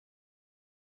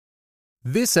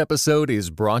This episode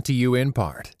is brought to you in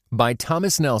part by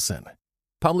Thomas Nelson,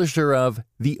 publisher of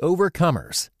The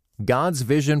Overcomers, God's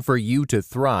Vision for You to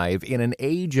Thrive in an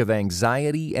Age of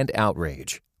Anxiety and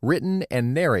Outrage, written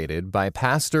and narrated by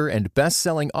pastor and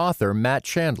best-selling author Matt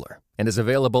Chandler, and is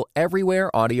available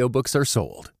everywhere audiobooks are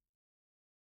sold.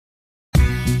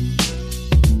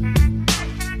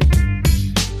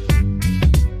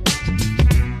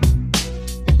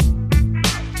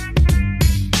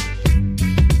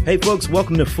 Hey folks,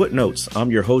 welcome to Footnotes. I'm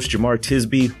your host, Jemar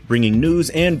Tisby, bringing news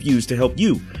and views to help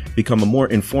you become a more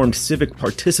informed civic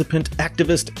participant,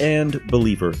 activist, and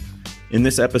believer. In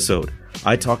this episode,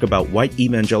 I talk about white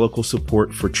evangelical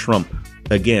support for Trump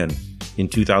again in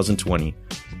 2020,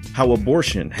 how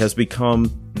abortion has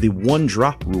become the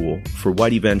one-drop rule for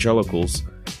white evangelicals,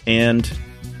 and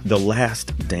The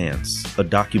Last Dance, a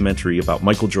documentary about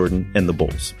Michael Jordan and the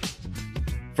Bulls.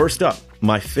 First up,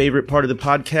 my favorite part of the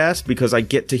podcast, because I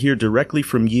get to hear directly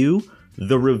from you,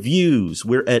 the reviews.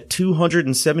 We're at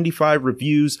 275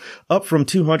 reviews, up from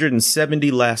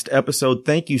 270 last episode.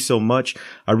 Thank you so much.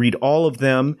 I read all of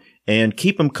them, and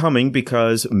keep them coming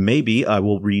because maybe I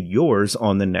will read yours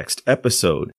on the next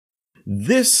episode.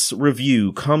 This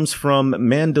review comes from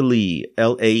Mandalee,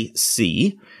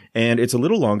 L-A-C, and it's a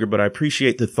little longer, but I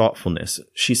appreciate the thoughtfulness.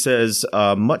 She says,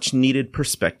 much needed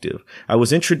perspective. I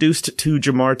was introduced to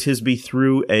Jemar Tisby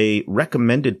through a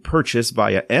recommended purchase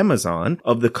via Amazon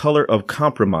of The Color of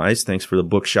Compromise. Thanks for the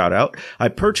book shout out. I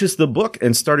purchased the book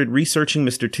and started researching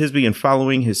Mr. Tisby and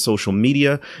following his social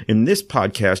media. In this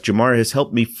podcast, Jemar has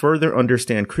helped me further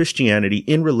understand Christianity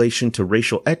in relation to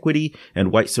racial equity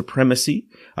and white supremacy.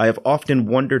 I have often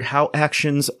wondered how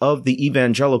actions of the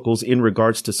evangelicals in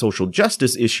regards to social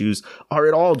justice issues are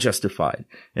at all justified,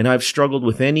 and I've struggled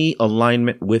with any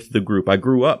alignment with the group. I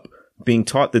grew up being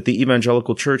taught that the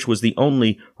evangelical church was the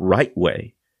only right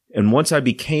way, and once I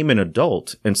became an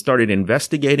adult and started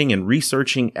investigating and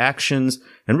researching actions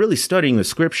and really studying the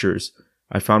scriptures,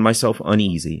 I found myself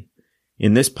uneasy.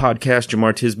 In this podcast,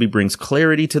 Jemar Tisby brings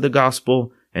clarity to the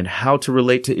gospel and how to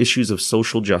relate to issues of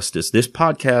social justice. This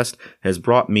podcast has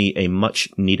brought me a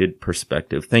much-needed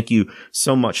perspective. Thank you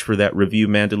so much for that review,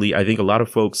 Mandalee. I think a lot of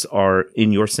folks are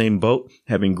in your same boat,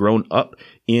 having grown up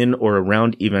in or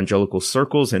around evangelical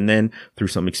circles, and then through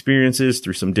some experiences,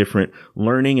 through some different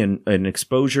learning and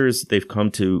exposures, they've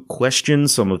come to question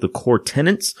some of the core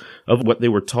tenets of what they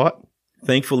were taught.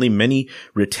 Thankfully, many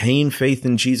retain faith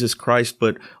in Jesus Christ,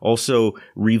 but also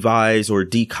revise or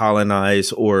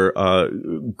decolonize or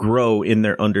grow in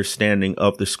their understanding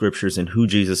of the scriptures and who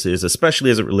Jesus is,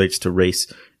 especially as it relates to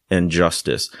race and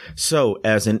justice. So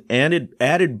as an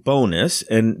added bonus,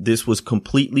 and this was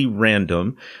completely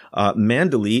random,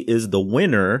 Mandalee is the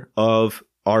winner of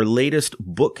our latest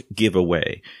book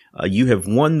giveaway. You have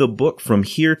won the book From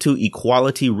Here to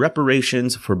Equality,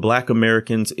 Reparations for Black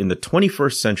Americans in the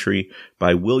 21st Century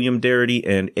by William Darity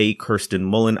and A. Kirsten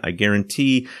Mullen. I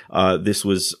guarantee this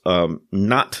was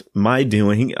not my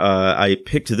doing. I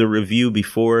picked the review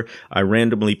before I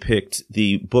randomly picked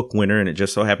the book winner, and it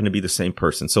just so happened to be the same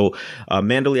person. So,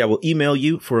 Mandalee, I will email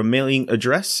you for a mailing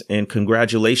address, and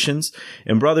congratulations.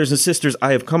 And brothers and sisters,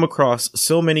 I have come across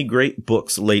so many great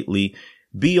books lately.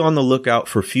 Be on the lookout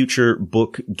for future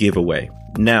book giveaway.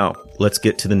 Now, let's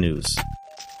get to the news.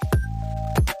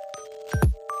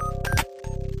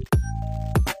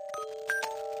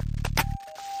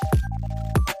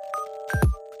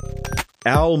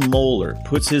 Al Mohler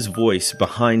puts his voice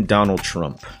behind Donald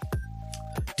Trump.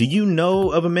 Do you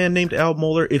know of a man named Al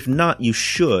Mohler? If not, you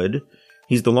should.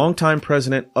 He's the longtime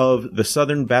president of the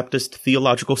Southern Baptist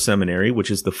Theological Seminary,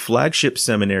 which is the flagship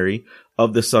seminary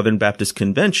of the Southern Baptist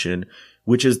Convention,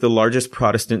 which is the largest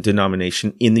Protestant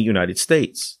denomination in the United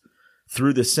States.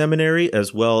 Through the seminary,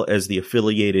 as well as the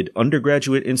affiliated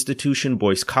undergraduate institution,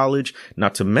 Boyce College,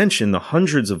 not to mention the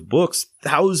hundreds of books,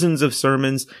 thousands of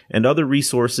sermons, and other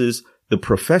resources the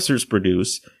professors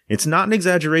produce, it's not an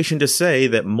exaggeration to say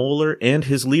that Mohler and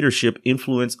his leadership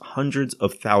influence hundreds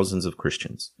of thousands of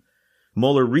Christians.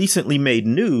 Mohler recently made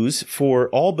news for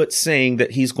all but saying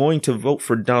that he's going to vote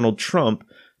for Donald Trump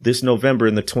this November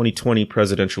in the 2020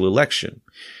 presidential election.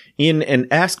 In an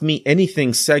Ask Me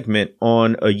Anything segment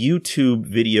on a YouTube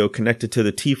video connected to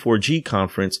the T4G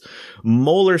conference,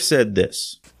 Mohler said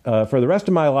this. For the rest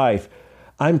of my life,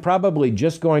 I'm probably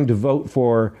just going to vote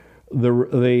for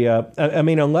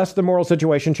unless the moral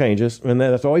situation changes, and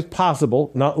that's always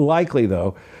possible, not likely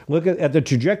though. Look at the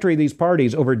trajectory of these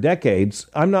parties over decades.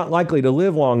 I'm not likely to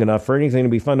live long enough for anything to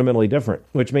be fundamentally different,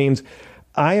 which means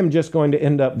I am just going to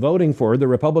end up voting for the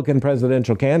Republican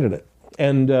presidential candidate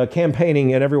and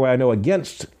campaigning in every way I know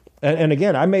against. And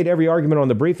again, I made every argument on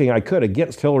the briefing I could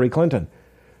against Hillary Clinton.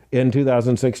 in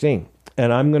 2016.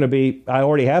 And I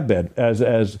already have been,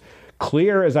 as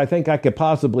clear as I think I could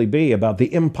possibly be about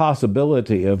the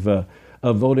impossibility of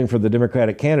voting for the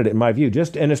Democratic candidate, in my view.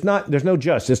 It's not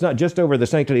just over the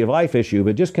sanctity of life issue,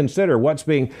 but just consider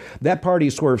that party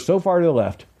swerved so far to the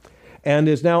left and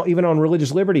is now even on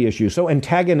religious liberty issues, so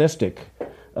antagonistic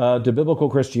to biblical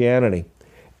Christianity.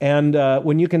 And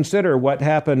when you consider what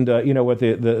happened, with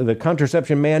the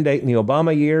contraception mandate in the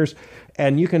Obama years,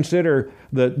 and you consider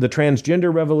the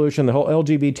transgender revolution, the whole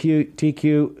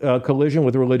LGBTQ collision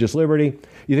with religious liberty,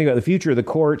 you think about the future of the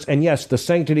courts, and yes, the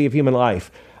sanctity of human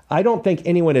life. I don't think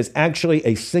anyone is actually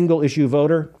a single issue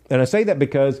voter. And I say that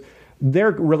because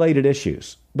they're related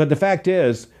issues. But the fact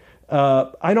is,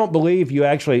 I don't believe you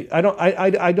actually, I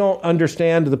don't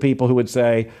understand the people who would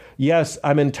say, yes,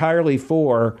 I'm entirely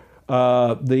for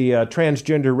the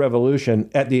transgender revolution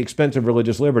at the expense of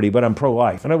religious liberty, but I'm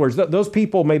pro-life. In other words, those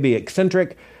people may be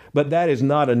eccentric, but that is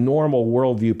not a normal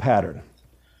worldview pattern.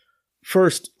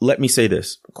 First, let me say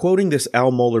this. Quoting this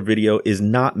Al Mohler video is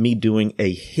not me doing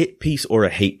a hit piece or a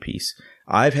hate piece.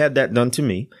 I've had that done to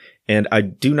me, and I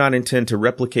do not intend to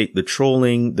replicate the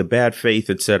trolling, the bad faith,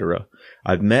 etc.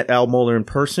 I've met Al Mohler in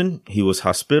person. He was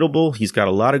hospitable. He's got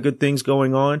a lot of good things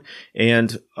going on,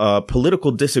 and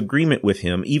political disagreement with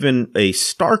him, even a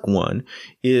stark one,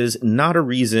 is not a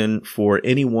reason for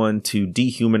anyone to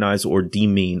dehumanize or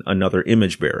demean another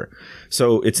image bearer.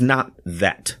 So it's not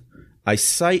that. I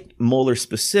cite Mohler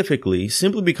specifically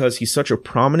simply because he's such a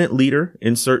prominent leader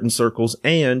in certain circles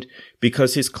and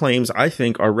because his claims, I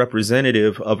think, are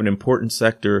representative of an important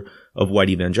sector of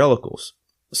white evangelicals.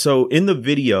 So in the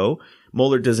video,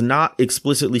 Mohler does not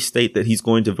explicitly state that he's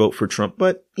going to vote for Trump,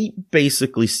 but he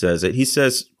basically says it. He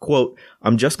says, quote,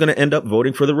 "I'm just going to end up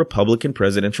voting for the Republican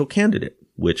presidential candidate,"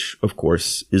 which, of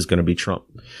course, is going to be Trump.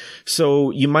 So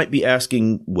you might be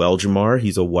asking, well, Jamar,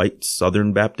 he's a white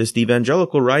Southern Baptist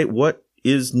evangelical, right? What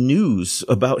is news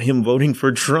about him voting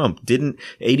for Trump? Didn't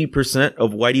 80%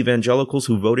 of white evangelicals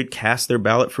who voted cast their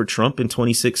ballot for Trump in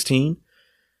 2016?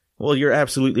 Well, you're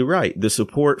absolutely right. The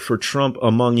support for Trump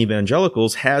among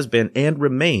evangelicals has been and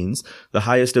remains the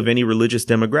highest of any religious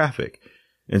demographic.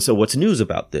 And so what's news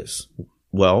about this?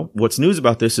 Well, what's news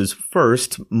about this is,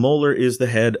 first, Mohler is the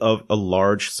head of a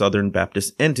large Southern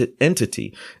Baptist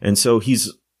entity. And so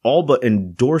he's all but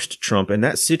endorsed Trump, and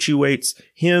that situates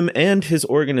him and his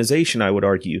organization, I would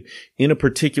argue, in a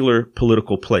particular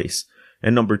political place.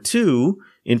 And number two,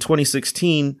 in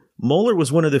 2016, Mohler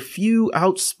was one of the few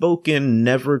outspoken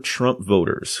never Trump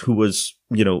voters who was,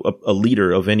 a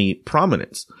leader of any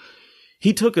prominence.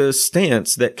 He took a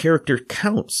stance that character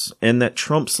counts and that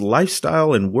Trump's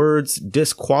lifestyle and words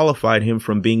disqualified him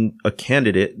from being a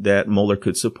candidate that Mohler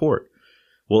could support.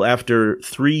 Well, after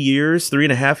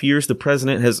 3.5 years, the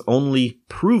president has only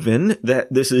proven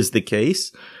that this is the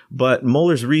case. But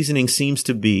Mohler's reasoning seems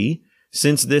to be,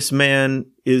 since this man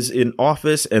is in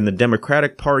office and the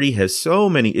Democratic Party has so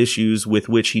many issues with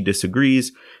which he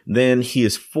disagrees, then he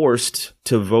is forced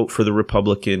to vote for the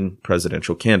Republican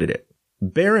presidential candidate.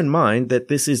 Bear in mind that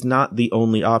this is not the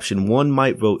only option. One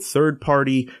might vote third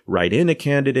party, write in a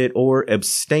candidate, or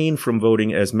abstain from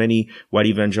voting, as many white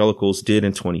evangelicals did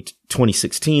in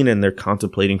 2016, and they're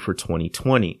contemplating for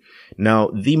 2020.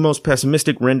 Now, the most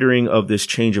pessimistic rendering of this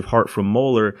change of heart from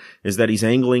Mohler is that he's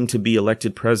angling to be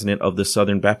elected president of the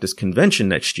Southern Baptist Convention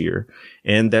next year,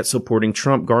 and that supporting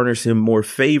Trump garners him more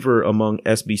favor among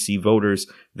SBC voters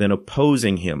than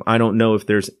opposing him. I don't know if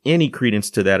there's any credence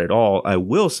to that at all. I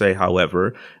will say,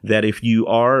 however, that if you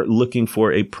are looking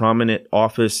for a prominent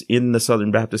office in the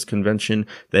Southern Baptist Convention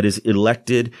that is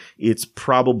elected, it's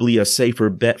probably a safer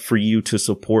bet for you to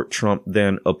support Trump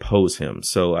than oppose him.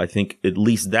 So I think at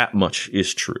least that much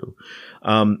is true.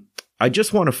 I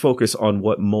just want to focus on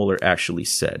what Mohler actually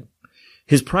said.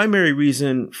 His primary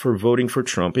reason for voting for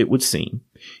Trump, it would seem,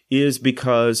 is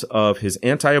because of his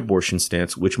anti-abortion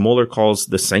stance, which Mohler calls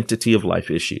the sanctity of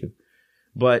life issue.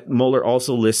 But Mohler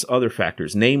also lists other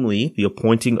factors, namely the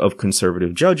appointing of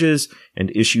conservative judges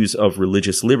and issues of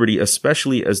religious liberty,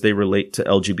 especially as they relate to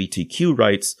LGBTQ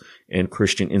rights and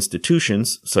Christian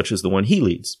institutions, such as the one he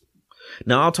leads.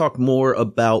 Now, I'll talk more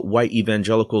about white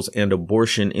evangelicals and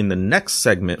abortion in the next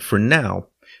segment. For now,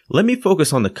 let me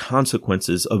focus on the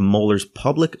consequences of Mohler's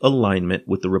public alignment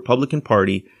with the Republican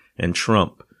Party and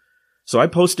Trump. So I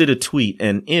posted a tweet,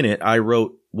 and in it I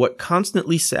wrote, "What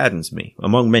constantly saddens me,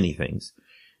 among many things,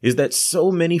 is that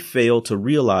so many fail to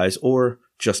realize, or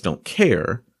just don't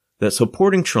care, that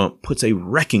supporting Trump puts a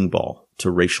wrecking ball to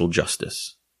racial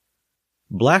justice."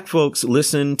 Black folks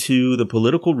listen to the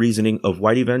political reasoning of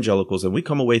white evangelicals, and we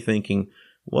come away thinking,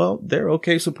 well, they're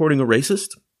okay supporting a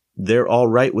racist. They're all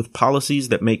right with policies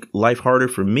that make life harder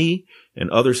for me and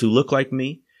others who look like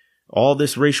me. All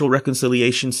this racial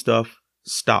reconciliation stuff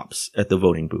stops at the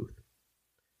voting booth.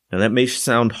 Now that may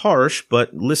sound harsh,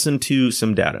 but listen to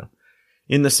some data.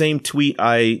 In the same tweet,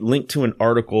 I linked to an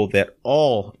article that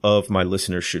all of my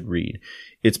listeners should read.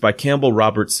 It's by Campbell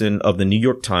Robertson of the New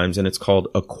York Times, and it's called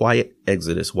A Quiet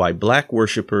Exodus: Why Black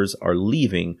Worshipers Are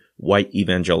Leaving White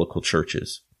Evangelical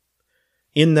Churches.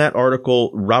 In that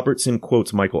article, Robertson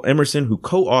quotes Michael Emerson, who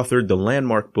co-authored the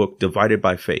landmark book Divided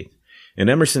by Faith. And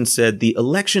Emerson said, the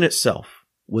election itself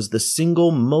was the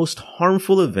single most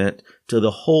harmful event to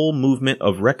the whole movement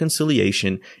of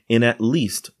reconciliation in at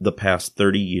least the past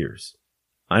 30 years.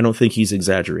 I don't think he's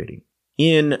exaggerating.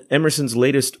 In Emerson's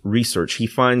latest research, he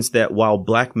finds that while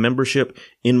Black membership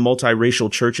in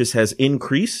multiracial churches has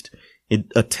increased,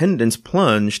 attendance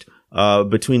plunged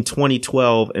between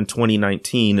 2012 and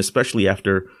 2019, especially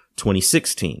after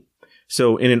 2016.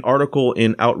 So in an article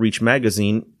in Outreach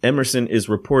magazine, Emerson is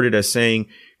reported as saying,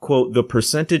 quote, the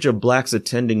percentage of Blacks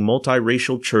attending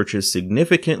multiracial churches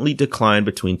significantly declined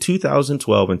between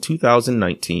 2012 and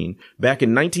 2019. Back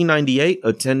in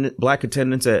 1998, Black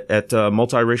attendance at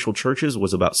multiracial churches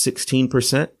was about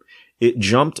 16%. It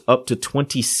jumped up to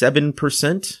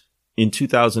 27% in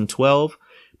 2012,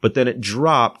 but then it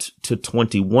dropped to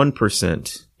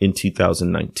 21% in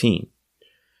 2019.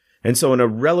 And so in a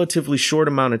relatively short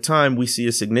amount of time, we see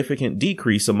a significant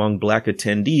decrease among Black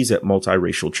attendees at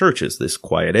multiracial churches, this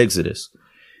quiet exodus.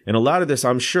 And a lot of this,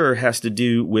 I'm sure, has to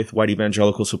do with white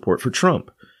evangelical support for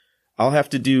Trump. I'll have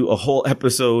to do a whole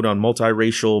episode on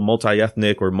multiracial,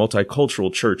 multi-ethnic, or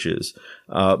multicultural churches.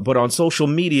 But on social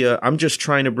media, I'm just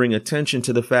trying to bring attention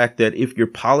to the fact that if your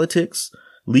politics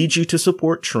leads you to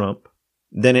support Trump,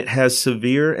 then it has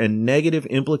severe and negative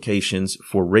implications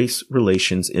for race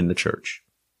relations in the church.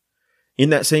 In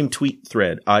that same tweet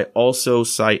thread, I also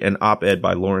cite an op-ed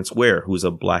by Lawrence Ware, who's a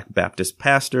Black Baptist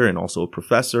pastor and also a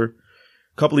professor.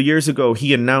 A couple of years ago,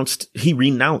 he renounced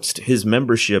his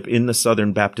membership in the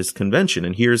Southern Baptist Convention,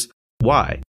 and here's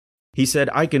why. He said,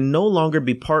 I can no longer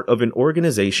be part of an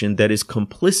organization that is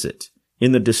complicit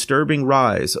in the disturbing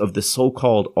rise of the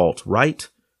so-called alt-right,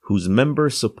 whose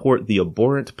members support the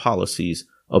abhorrent policies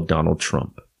of Donald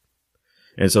Trump.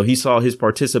 And so he saw his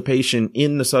participation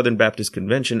in the Southern Baptist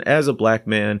Convention as a Black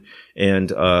man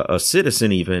and a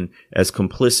citizen even as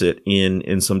complicit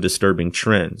in some disturbing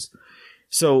trends.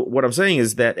 So what I'm saying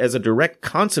is that as a direct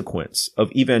consequence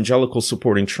of evangelicals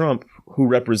supporting Trump, who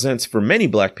represents for many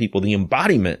Black people the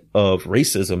embodiment of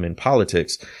racism in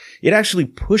politics, it actually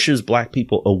pushes Black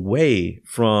people away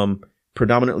from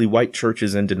predominantly white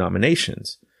churches and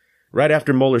denominations. Right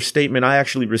after Mohler's statement, I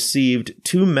actually received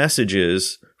 2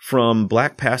 messages from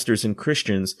Black pastors and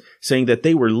Christians saying that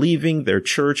they were leaving their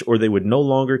church or they would no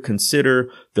longer consider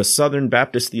the Southern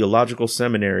Baptist Theological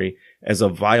Seminary as a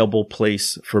viable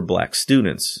place for Black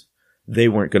students. They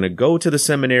weren't going to go to the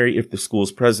seminary if the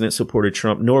school's president supported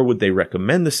Trump, nor would they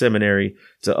recommend the seminary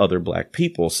to other Black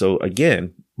people. So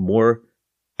again, more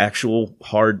actual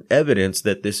hard evidence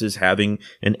that this is having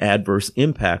an adverse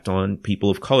impact on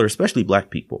people of color, especially Black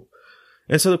people.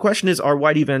 And so the question is, are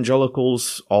white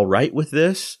evangelicals all right with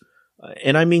this?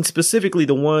 And I mean specifically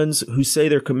the ones who say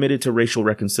they're committed to racial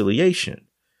reconciliation.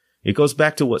 It goes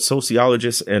back to what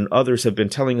sociologists and others have been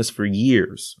telling us for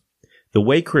years. The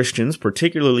way Christians,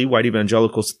 particularly white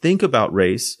evangelicals, think about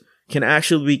race can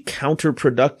actually be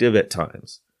counterproductive at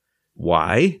times.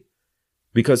 Why?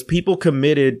 Because people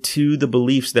committed to the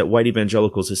beliefs that white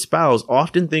evangelicals espouse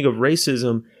often think of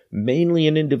racism mainly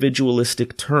in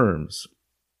individualistic terms.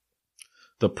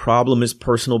 The problem is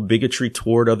personal bigotry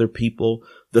toward other people.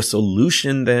 The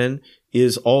solution then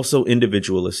is also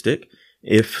individualistic.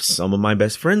 If some of my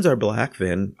best friends are Black,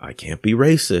 then I can't be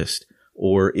racist.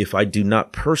 Or if I do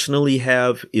not personally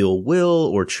have ill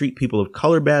will or treat people of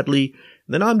color badly,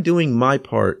 then I'm doing my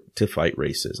part to fight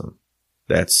racism.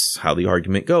 That's how the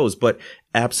argument goes. But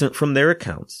absent from their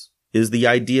accounts is the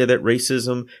idea that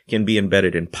racism can be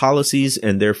embedded in policies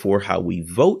and therefore how we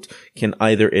vote can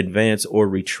either advance or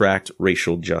retract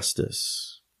racial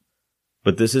justice.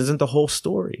 But this isn't the whole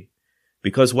story,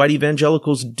 because white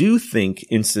evangelicals do think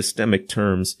in systemic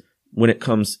terms when it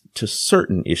comes to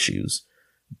certain issues,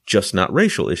 just not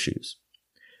racial issues.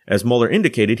 As Mohler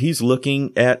indicated, he's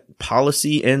looking at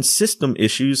policy and system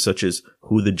issues such as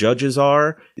who the judges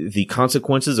are, the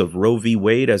consequences of Roe v.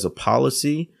 Wade as a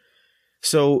policy.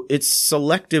 So it's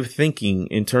selective thinking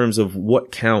in terms of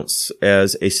what counts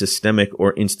as a systemic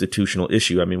or institutional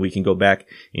issue. I mean, we can go back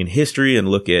in history and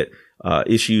look at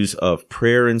issues of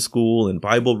prayer in school and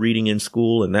Bible reading in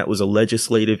school, and that was a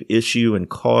legislative issue and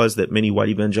cause that many white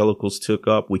evangelicals took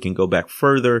up. We can go back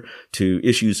further to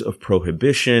issues of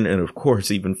prohibition, and of course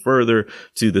even further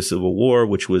to the Civil War,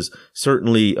 which was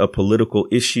certainly a political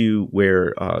issue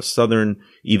where Southern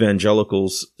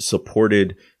evangelicals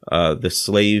supported the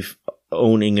slave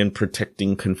owning and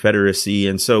protecting Confederacy.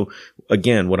 And so,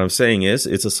 again, what I'm saying is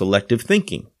it's a selective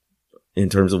thinking in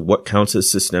terms of what counts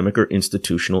as systemic or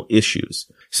institutional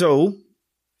issues. So,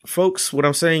 folks, what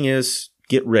I'm saying is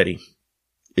get ready.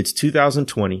 It's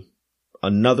 2020,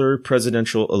 another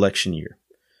presidential election year.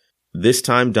 This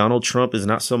time, Donald Trump is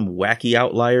not some wacky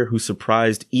outlier who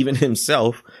surprised even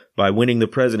himself by winning the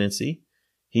presidency.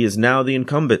 He is now the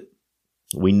incumbent.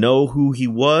 We know who he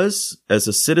was as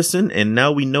a citizen, and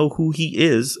now we know who he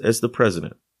is as the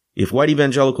president. If white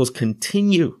evangelicals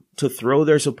continue to throw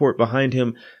their support behind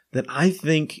him, then I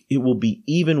think it will be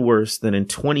even worse than in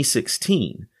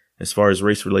 2016 as far as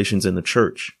race relations in the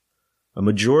church. A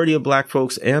majority of black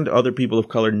folks and other people of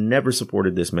color never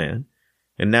supported this man.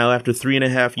 And now, after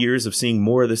 3.5 years of seeing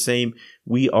more of the same,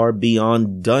 we are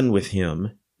beyond done with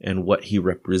him and what he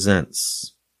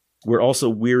represents. We're also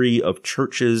weary of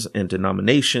churches and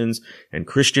denominations and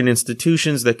Christian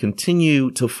institutions that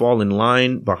continue to fall in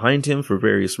line behind him for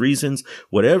various reasons.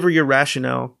 Whatever your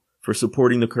rationale for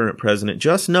supporting the current president,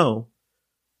 just know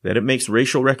that it makes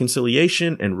racial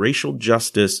reconciliation and racial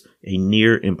justice a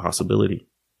near impossibility.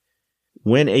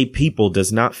 When a people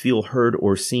does not feel heard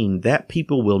or seen, that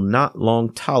people will not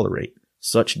long tolerate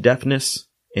such deafness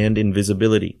and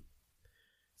invisibility.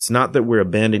 It's not that we're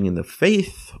abandoning the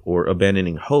faith or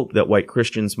abandoning hope that white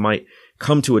Christians might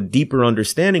come to a deeper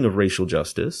understanding of racial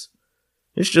justice.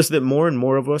 It's just that more and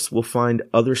more of us will find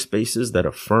other spaces that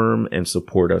affirm and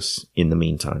support us in the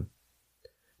meantime.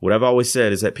 What I've always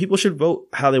said is that people should vote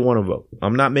how they want to vote.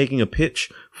 I'm not making a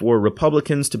pitch for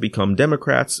Republicans to become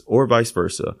Democrats or vice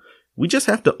versa. We just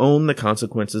have to own the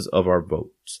consequences of our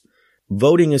votes.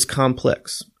 Voting is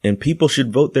complex, and people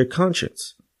should vote their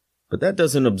conscience. But that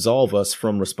doesn't absolve us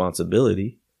from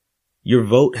responsibility. Your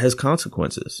vote has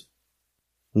consequences.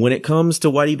 When it comes to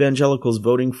white evangelicals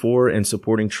voting for and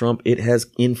supporting Trump, it has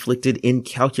inflicted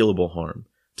incalculable harm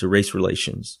to race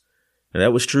relations. And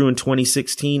that was true in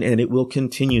 2016, and it will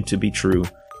continue to be true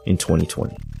in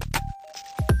 2020.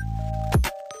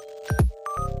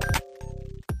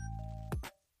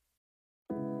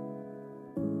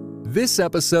 This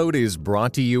episode is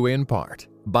brought to you in part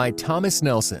by Thomas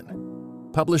Nelson,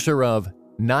 publisher of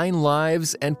 9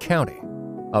 Lives and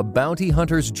Counting, A Bounty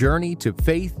Hunter's Journey to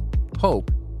Faith,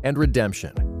 Hope, and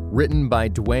Redemption, written by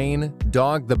Dwayne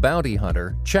 "Dog the Bounty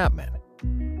Hunter" Chapman.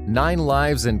 9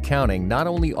 Lives and Counting not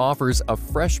only offers a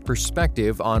fresh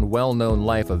perspective on well-known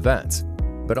life events,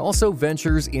 but also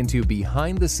ventures into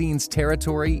behind-the-scenes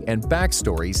territory and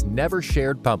backstories never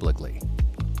shared publicly.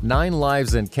 9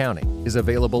 Lives and Counting is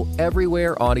available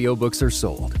everywhere audiobooks are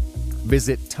sold.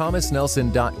 Visit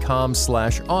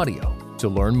thomasnelson.com/audio to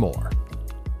learn more.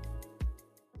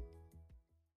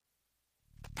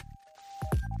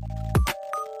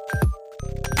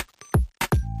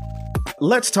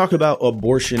 Let's talk about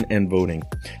abortion and voting.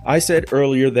 I said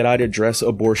earlier that I'd address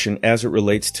abortion as it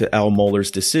relates to Al Mohler's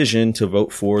decision to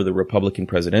vote for the Republican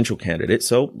presidential candidate,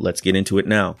 so let's get into it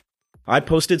now. I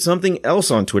posted something else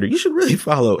on Twitter. You should really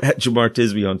follow @Jamar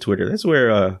Tisby on Twitter. That's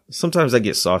where sometimes I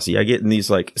get saucy. I get in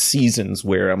these like seasons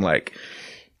where I'm like,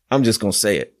 I'm just going to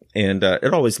say it. And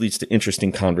it always leads to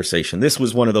interesting conversation. This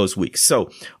was one of those weeks. So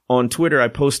on Twitter, I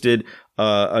posted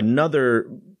another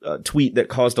tweet that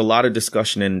caused a lot of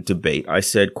discussion and debate. I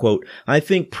said, quote, "I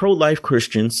think pro-life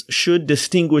Christians should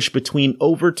distinguish between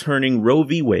overturning Roe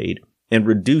v. Wade and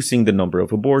reducing the number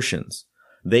of abortions.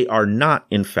 They are not,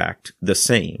 in fact, the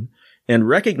same. And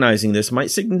recognizing this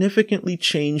might significantly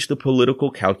change the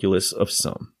political calculus of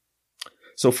some."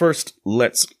 So first,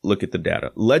 let's look at the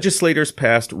data. Legislators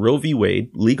passed Roe v. Wade,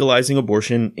 legalizing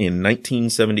abortion in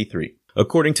 1973.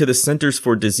 According to the Centers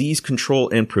for Disease Control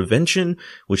and Prevention,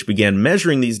 which began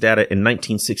measuring these data in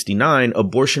 1969,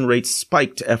 abortion rates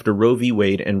spiked after Roe v.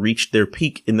 Wade and reached their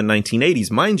peak in the 1980s.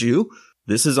 Mind you,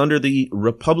 this is under the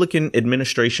Republican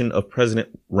administration of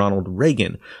President Ronald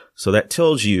Reagan. So that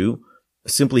tells you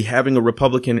simply having a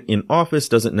Republican in office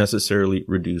doesn't necessarily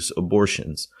reduce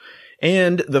abortions.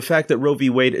 And the fact that Roe v.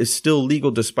 Wade is still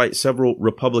legal despite several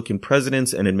Republican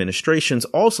presidents and administrations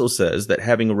also says that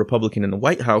having a Republican in the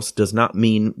White House does not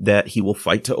mean that he will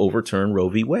fight to overturn Roe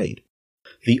v. Wade.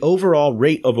 The overall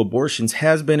rate of abortions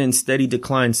has been in steady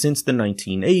decline since the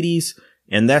 1980s,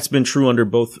 And that's been true under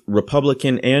both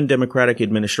Republican and Democratic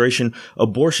administration.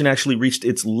 Abortion actually reached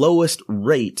its lowest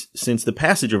rate since the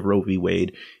passage of Roe v.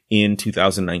 Wade in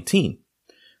 2019.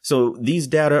 So these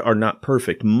data are not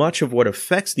perfect. Much of what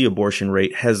affects the abortion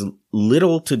rate has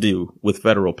little to do with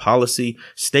federal policy.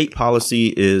 State policy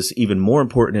is even more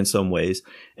important in some ways.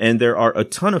 And there are a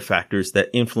ton of factors that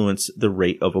influence the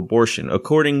rate of abortion.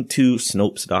 According to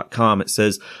Snopes.com, it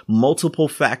says multiple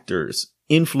factors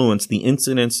influence the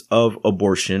incidence of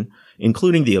abortion,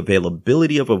 including the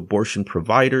availability of abortion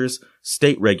providers,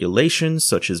 state regulations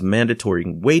such as mandatory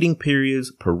waiting periods,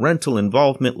 parental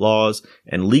involvement laws,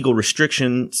 and legal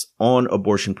restrictions on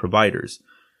abortion providers,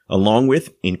 along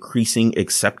with increasing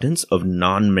acceptance of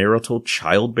non-marital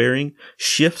childbearing,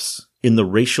 shifts in the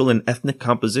racial and ethnic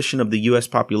composition of the U.S.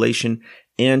 population,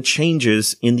 and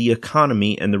changes in the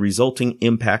economy and the resulting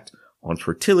impact on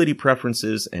fertility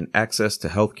preferences and access to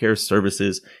healthcare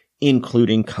services,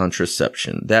 including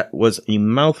contraception. That was a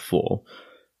mouthful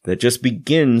that just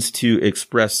begins to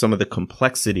express some of the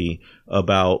complexity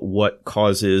about what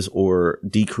causes or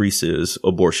decreases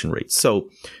abortion rates. So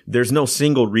there's no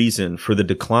single reason for the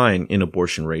decline in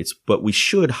abortion rates, but we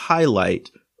should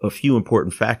highlight a few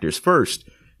important factors. First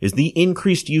is the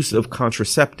increased use of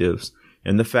contraceptives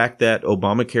and the fact that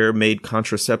Obamacare made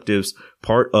contraceptives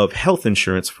part of health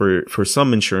insurance for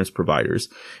some insurance providers.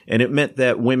 And it meant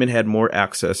that women had more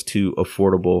access to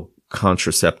affordable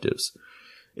contraceptives.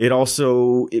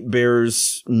 It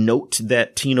bears note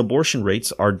that teen abortion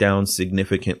rates are down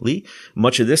significantly.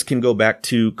 Much of this can go back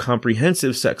to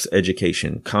comprehensive sex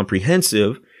education.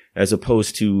 Comprehensive as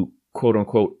opposed to quote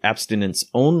unquote abstinence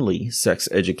only sex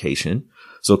education.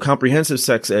 So comprehensive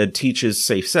sex ed teaches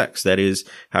safe sex, that is,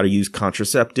 how to use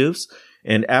contraceptives,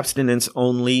 and abstinence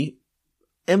only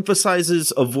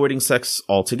emphasizes avoiding sex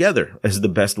altogether as the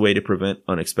best way to prevent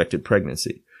unexpected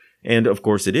pregnancy. And of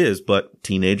course it is, but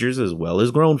teenagers as well as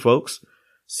grown folks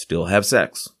still have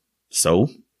sex. So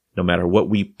no matter what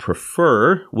we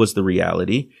prefer was the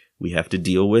reality, we have to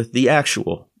deal with the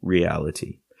actual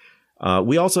reality.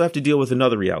 We also have to deal with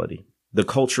another reality. The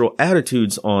cultural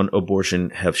attitudes on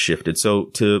abortion have shifted. So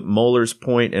to Mohler's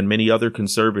point and many other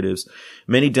conservatives,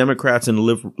 many Democrats and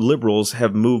liberals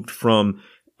have moved from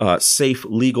safe,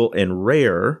 legal, and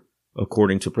rare,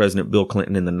 according to President Bill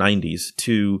Clinton in the 90s,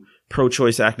 to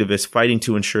pro-choice activists fighting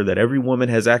to ensure that every woman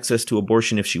has access to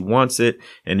abortion if she wants it,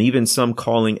 and even some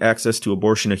calling access to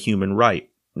abortion a human right.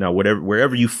 Now,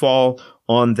 wherever you fall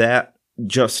on that,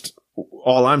 just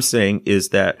all I'm saying is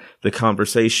that the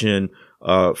conversation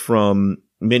from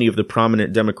many of the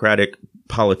prominent Democratic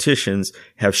politicians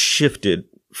have shifted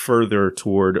further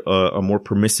toward a more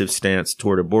permissive stance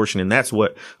toward abortion. And that's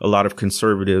what a lot of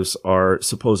conservatives are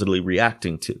supposedly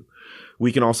reacting to.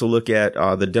 We can also look at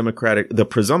the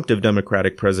presumptive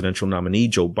Democratic presidential nominee,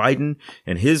 Joe Biden,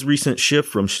 and his recent shift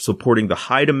from supporting the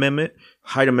Hyde Amendment.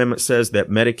 Hyde Amendment says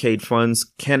that Medicaid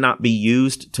funds cannot be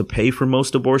used to pay for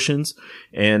most abortions.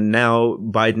 And now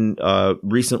Biden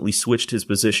recently switched his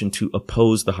position to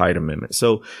oppose the Hyde Amendment.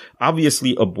 So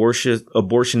obviously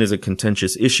abortion is a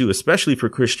contentious issue, especially for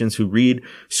Christians who read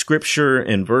scripture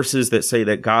and verses that say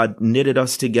that God knitted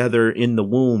us together in the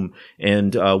womb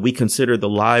and we consider the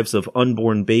lives of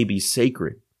unborn babies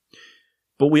sacred.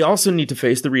 But we also need to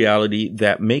face the reality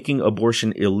that making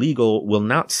abortion illegal will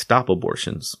not stop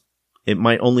abortions. It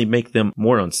might only make them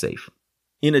more unsafe.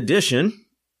 In addition,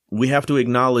 we have to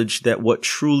acknowledge that what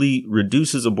truly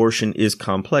reduces abortion is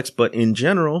complex, but in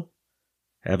general,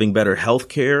 having better health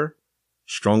care,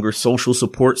 stronger social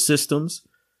support systems,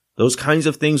 those kinds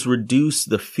of things reduce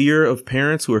the fear of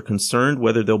parents who are concerned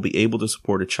whether they'll be able to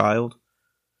support a child.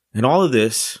 And all of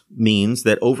this means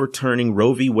that overturning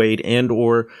Roe v. Wade and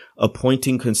or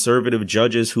appointing conservative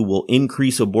judges who will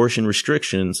increase abortion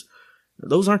restrictions,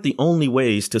 those aren't the only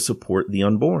ways to support the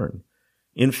unborn.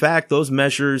 In fact, those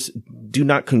measures do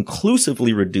not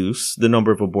conclusively reduce the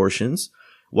number of abortions,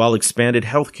 while expanded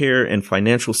healthcare and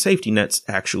financial safety nets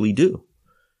actually do.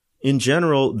 In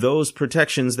general, those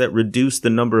protections that reduce the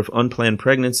number of unplanned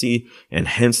pregnancy and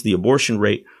hence the abortion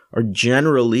rate are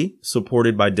generally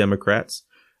supported by Democrats.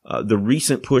 The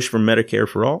recent push for Medicare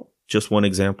for all, just one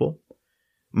example.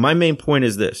 My main point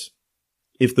is this.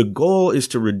 If the goal is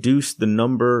to reduce the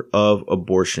number of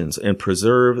abortions and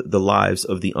preserve the lives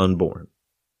of the unborn,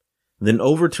 then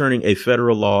overturning a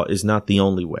federal law is not the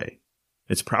only way.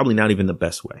 It's probably not even the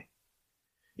best way.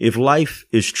 If life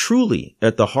is truly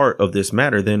at the heart of this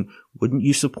matter, then wouldn't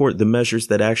you support the measures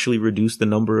that actually reduce the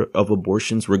number of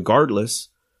abortions regardless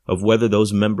of whether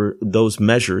those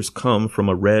measures come from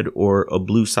a red or a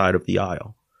blue side of the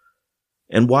aisle?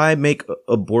 And why make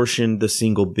abortion the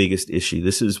single biggest issue?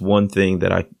 This is one thing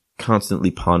that I constantly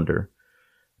ponder.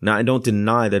 Now, I don't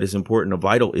deny that it's important, a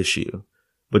vital issue,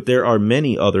 but there are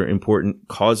many other important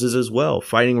causes as well.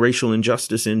 Fighting racial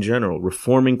injustice in general,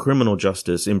 reforming criminal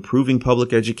justice, improving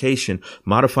public education,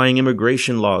 modifying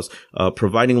immigration laws,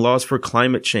 providing laws for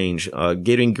climate change,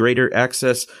 getting greater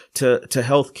access to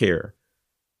health care.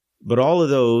 But all of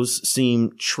those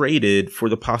seem traded for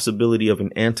the possibility of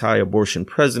an anti-abortion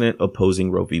president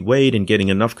opposing Roe v. Wade and getting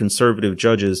enough conservative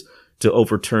judges to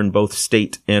overturn both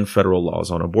state and federal laws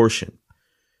on abortion.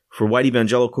 For white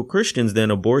evangelical Christians,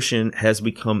 then, abortion has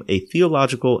become a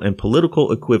theological and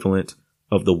political equivalent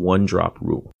of the one-drop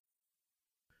rule.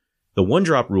 The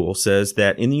one-drop rule says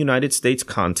that in the United States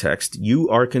context, you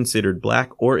are considered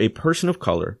black or a person of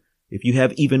color if you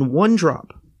have even one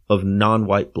drop of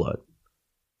non-white blood.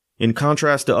 In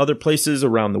contrast to other places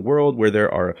around the world where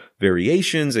there are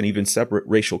variations and even separate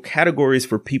racial categories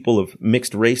for people of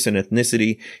mixed race and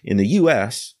ethnicity, in the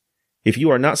U.S., if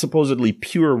you are not supposedly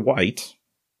pure white,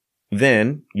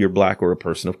 then you're black or a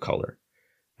person of color.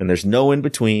 And there's no in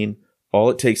between. All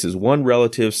it takes is one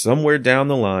relative somewhere down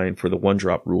the line for the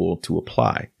one-drop rule to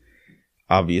apply.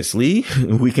 Obviously,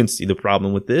 we can see the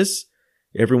problem with this.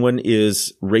 Everyone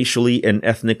is racially and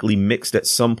ethnically mixed at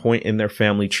some point in their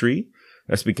family tree.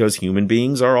 That's because human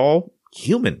beings are all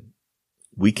human.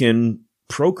 We can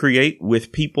procreate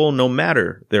with people no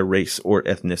matter their race or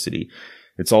ethnicity.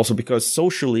 It's also because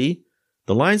socially,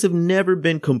 the lines have never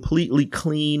been completely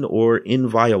clean or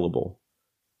inviolable.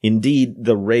 Indeed,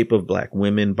 the rape of black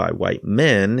women by white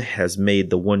men has made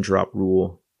the one-drop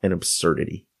rule an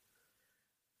absurdity.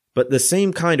 But the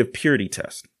same kind of purity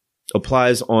test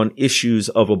applies on issues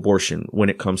of abortion when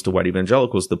it comes to white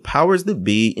evangelicals. The powers that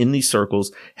be in these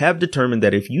circles have determined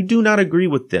that if you do not agree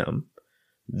with them,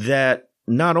 that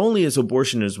not only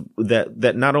abortion is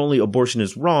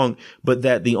wrong, but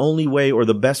that the only way or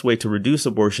the best way to reduce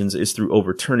abortions is through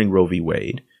overturning Roe v.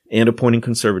 Wade and appointing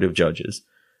conservative judges,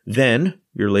 then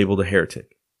you're labeled a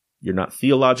heretic. You're not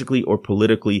theologically or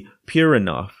politically pure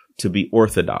enough to be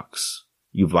orthodox.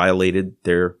 You violated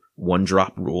their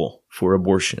one-drop rule for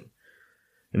abortion.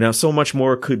 Now, so much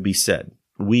more could be said.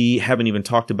 We haven't even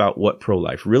talked about what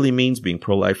pro-life really means, being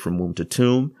pro-life from womb to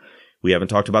tomb. We haven't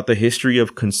talked about the history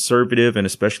of conservative and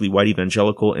especially white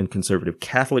evangelical and conservative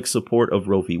Catholic support of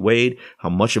Roe v. Wade, how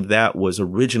much of that was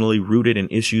originally rooted in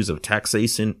issues of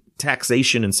taxation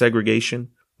and segregation.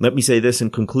 Let me say this in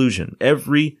conclusion.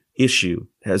 Every issue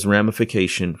has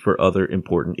ramification for other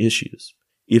important issues.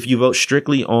 If you vote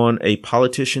strictly on a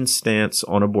politician's stance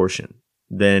on abortion,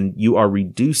 then you are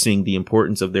reducing the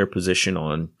importance of their position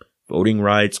on voting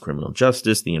rights, criminal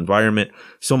justice, the environment,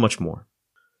 so much more.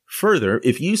 Further,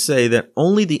 if you say that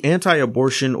only the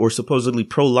anti-abortion or supposedly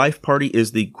pro-life party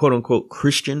is the quote-unquote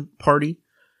Christian party,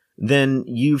 then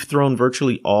you've thrown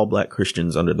virtually all black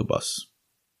Christians under the bus.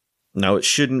 Now, it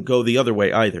shouldn't go the other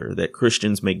way either, that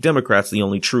Christians make Democrats the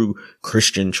only true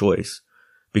Christian choice,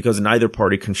 because neither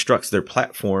party constructs their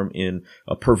platform in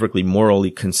a perfectly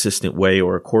morally consistent way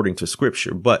or according to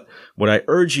Scripture. But what I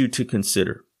urge you to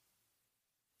consider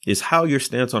is how your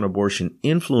stance on abortion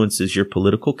influences your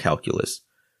political calculus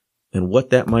and what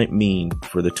that might mean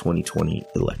for the 2020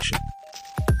 election.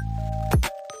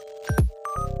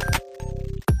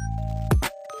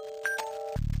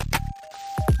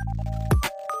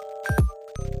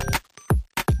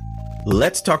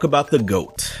 Let's talk about the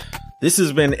GOAT. This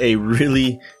has been a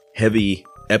really heavy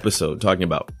episode talking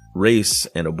about race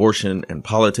and abortion and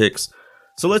politics.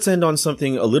 So let's end on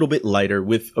something a little bit lighter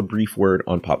with a brief word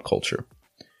on pop culture.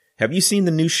 Have you seen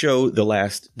the new show, The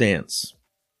Last Dance?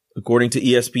 According to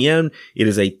ESPN, it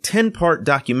is a 10-part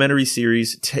documentary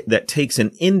series that takes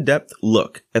an in-depth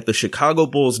look at the Chicago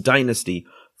Bulls dynasty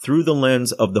through the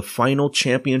lens of the final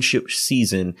championship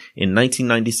season in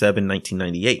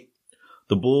 1997-1998.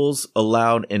 The Bulls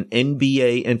allowed an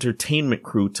NBA entertainment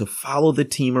crew to follow the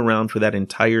team around for that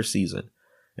entire season,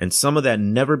 and some of that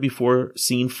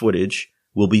never-before-seen footage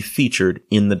will be featured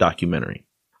in the documentary.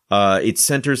 It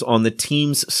centers on the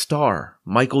team's star,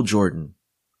 Michael Jordan,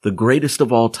 the greatest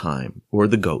of all time, or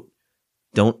the GOAT.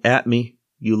 Don't at me,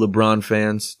 you LeBron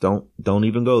fans. Don't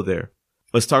even go there.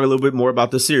 Let's talk a little bit more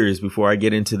about the series before I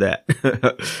get into that.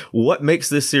 What makes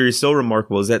this series so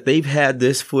remarkable is that they've had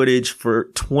this footage for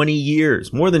 20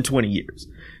 years, more than 20 years.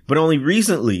 But only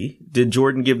recently did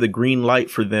Jordan give the green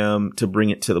light for them to bring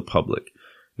it to the public.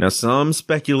 Now, some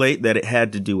speculate that it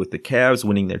had to do with the Cavs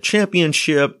winning their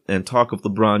championship and talk of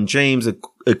LeBron James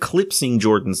eclipsing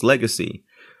Jordan's legacy.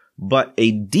 But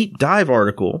a deep dive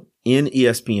article in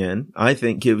ESPN, I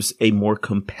think, gives a more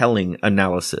compelling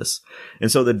analysis.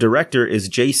 And so the director is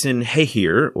Jason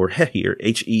Hehir,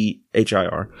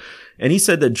 Hehir, and he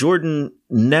said that Jordan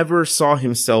never saw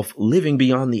himself living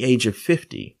beyond the age of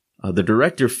 50. The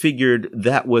director figured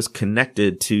that was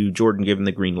connected to Jordan giving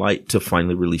the green light to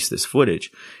finally release this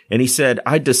footage. And he said,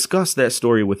 I discussed that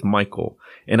story with Michael,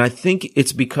 and I think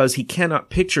it's because he cannot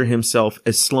picture himself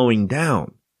as slowing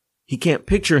down. He can't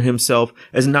picture himself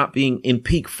as not being in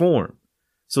peak form.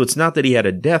 So it's not that he had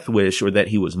a death wish or that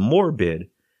he was morbid.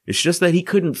 It's just that he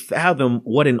couldn't fathom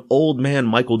what an old man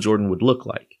Michael Jordan would look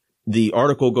like. The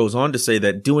article goes on to say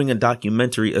that doing a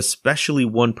documentary, especially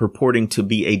one purporting to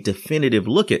be a definitive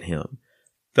look at him,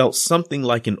 felt something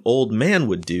like an old man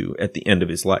would do at the end of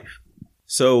his life.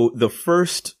 So the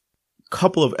first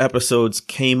couple of episodes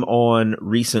came on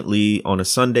recently on a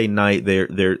Sunday night.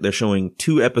 They're showing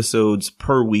 2 episodes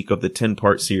per week of the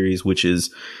 10-part series, which is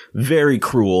very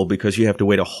cruel because you have to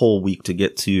wait a whole week to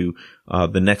get to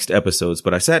the next episodes.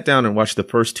 But I sat down and watched the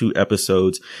first 2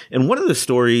 episodes. And one of the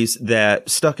stories that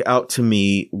stuck out to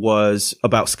me was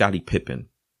about Scottie Pippen.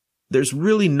 There's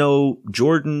really no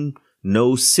Jordan,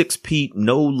 no Six Pete,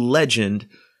 no legend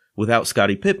without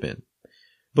Scottie Pippen.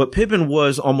 But Pippen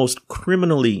was almost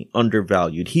criminally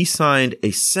undervalued. He signed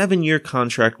a 7-year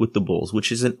contract with the Bulls, which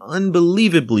is an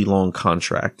unbelievably long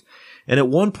contract. And at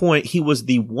one point, he was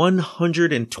the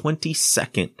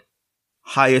 122nd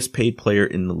highest paid player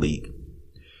in the league.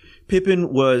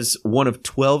 Pippen was one of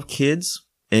 12 kids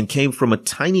and came from a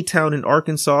tiny town in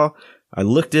Arkansas. I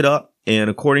looked it up, and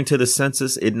according to the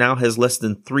census, it now has less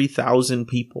than 3,000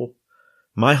 people.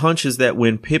 My hunch is that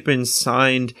when Pippen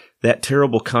signed that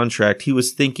terrible contract, he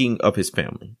was thinking of his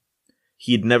family.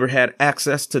 He had never had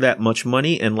access to that much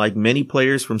money, and like many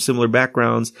players from similar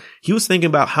backgrounds, he was thinking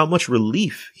about how much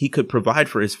relief he could provide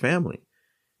for his family,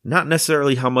 not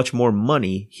necessarily how much more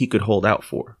money he could hold out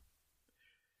for.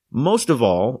 Most of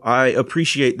all, I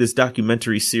appreciate this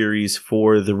documentary series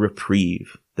for the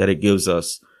reprieve that it gives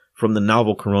us from the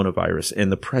novel coronavirus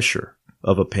and the pressure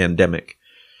of a pandemic.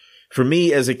 For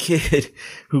me, as a kid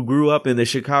who grew up in the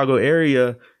Chicago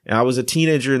area, and I was a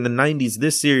teenager in the 90s,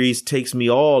 this series takes me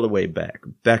all the way back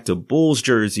to Bulls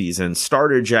jerseys and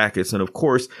starter jackets, and of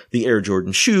course, the Air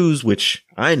Jordan shoes, which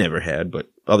I never had,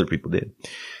 but other people did.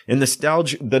 And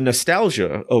the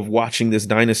nostalgia of watching this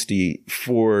dynasty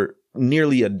for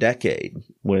nearly a decade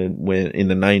when in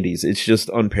the 90s, it's just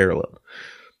unparalleled.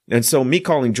 And so me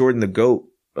calling Jordan the GOAT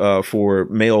for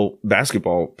male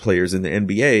basketball players in the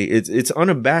NBA, it's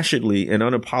unabashedly and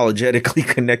unapologetically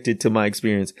connected to my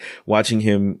experience watching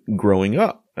him growing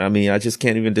up. I mean, I just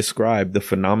can't even describe the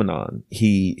phenomenon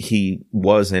he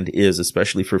was and is,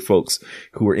 especially for folks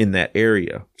who are in that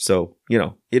area. So,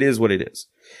 it is what it is.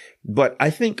 But I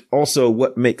think also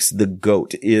what makes the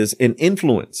GOAT is an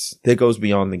influence that goes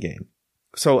beyond the game.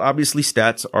 So obviously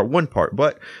stats are one part,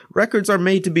 but records are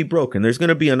made to be broken. There's going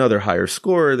to be another higher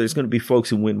scorer. There's going to be folks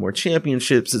who win more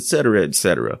championships, et cetera, et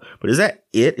cetera. But is that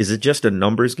it? Is it just a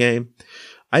numbers game?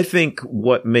 I think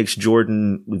what makes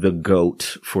Jordan the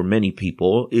GOAT for many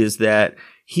people is that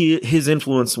his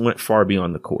influence went far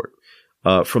beyond the court.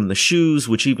 From the shoes,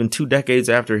 which even 2 decades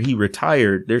after he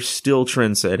retired, they're still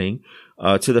trend-setting,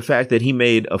 to the fact that he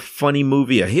made a funny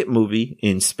movie, a hit movie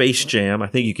in Space Jam. I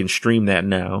think you can stream that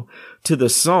now. To the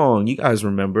song, you guys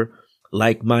remember,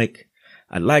 Like Mike.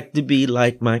 I'd like to be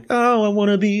like Mike. Oh, I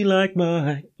want to be like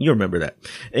Mike. You remember that.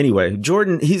 Anyway,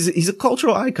 Jordan, he's a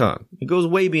cultural icon. It goes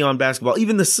way beyond basketball.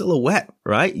 Even the silhouette,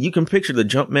 right? You can picture the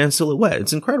Jumpman silhouette.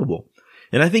 It's incredible.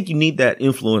 And I think you need that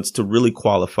influence to really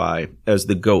qualify as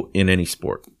the GOAT in any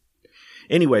sport.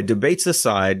 Anyway, debates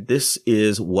aside, this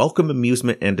is welcome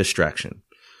amusement and distraction.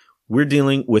 We're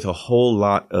dealing with a whole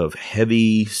lot of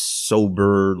heavy,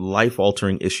 sober,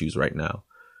 life-altering issues right now.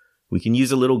 We can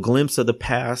use a little glimpse of the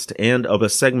past and of a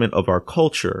segment of our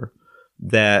culture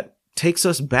that takes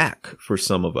us back for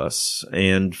some of us.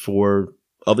 And for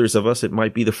others of us, it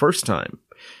might be the first time.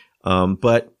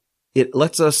 But it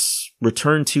lets us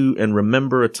return to and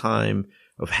remember a time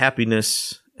of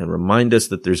happiness and remind us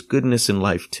that there's goodness in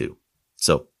life too.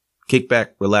 So kick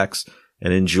back, relax,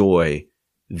 and enjoy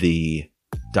the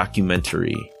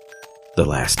documentary, The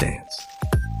Last Dance.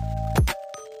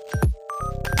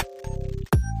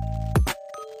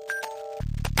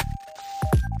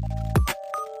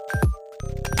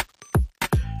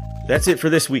 That's it for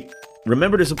this week.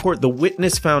 Remember to support the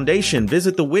Witness Foundation.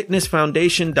 Visit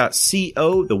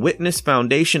thewitnessfoundation.co,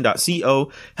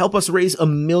 thewitnessfoundation.co. Help us raise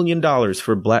 $1 million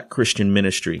for Black Christian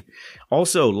ministry.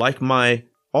 Also, like my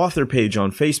author page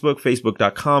on Facebook,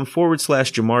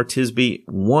 facebook.com/Jamar Tisby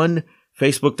 1,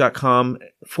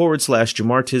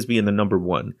 facebook.com/Jamar Tisby and the number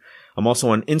 1. I'm also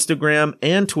on Instagram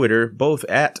and Twitter, both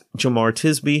at Jemar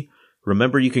Tisby.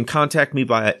 Remember, you can contact me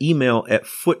via email at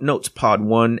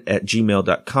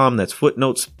footnotespod1@gmail.com. That's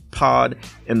footnotespod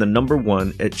and the number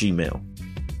 1 at Gmail.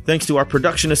 Thanks to our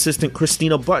production assistant,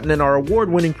 Christina Button, and our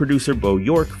award-winning producer, Bo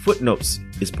York. Footnotes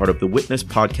is part of the Witness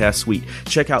Podcast Suite.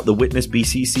 Check out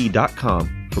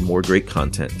thewitnessbcc.com for more great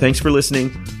content. Thanks for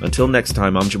listening. Until next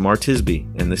time, I'm Jemar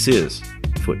Tisby, and this is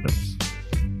Footnotes.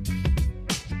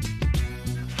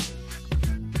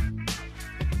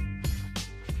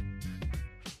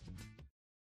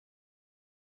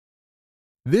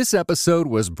 This episode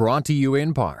was brought to you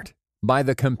in part by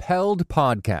the Compelled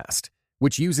Podcast,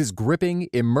 which uses gripping,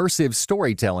 immersive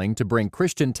storytelling to bring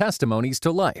Christian testimonies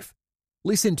to life.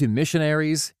 Listen to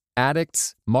missionaries,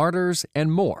 addicts, martyrs,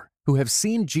 and more who have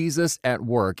seen Jesus at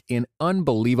work in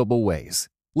unbelievable ways.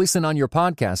 Listen on your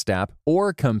podcast app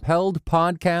or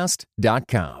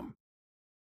compelledpodcast.com.